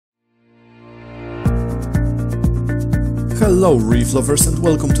Hello reef lovers and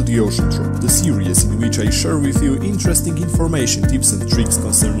welcome to the Ocean Drop, the series in which I share with you interesting information, tips and tricks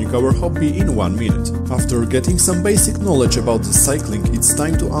concerning our hobby in 1 minute. After getting some basic knowledge about the cycling, it's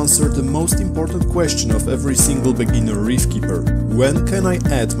time to answer the most important question of every single beginner reef keeper. When can I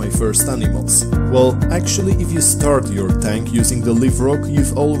add my first animals? Well, actually if you start your tank using the live rock,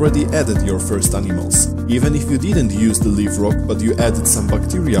 you've already added your first animals. Even if you didn't use the live rock but you added some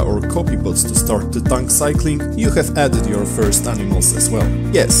bacteria or copypods to start the tank cycling, you have added your first animals as well.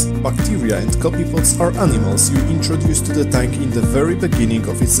 Yes, bacteria and copypods are animals you introduced to the tank in the very beginning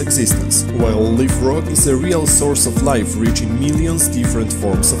of its existence, while live rock is a real source of life reaching millions different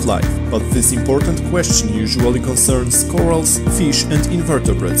forms of life. But this important question usually concerns corals, fish and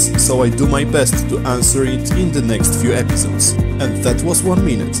invertebrates, so I do my best to answer it in the next few episodes. And that was 1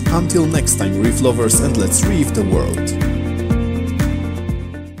 minute. Until next time, reef lovers, and let's reef the world.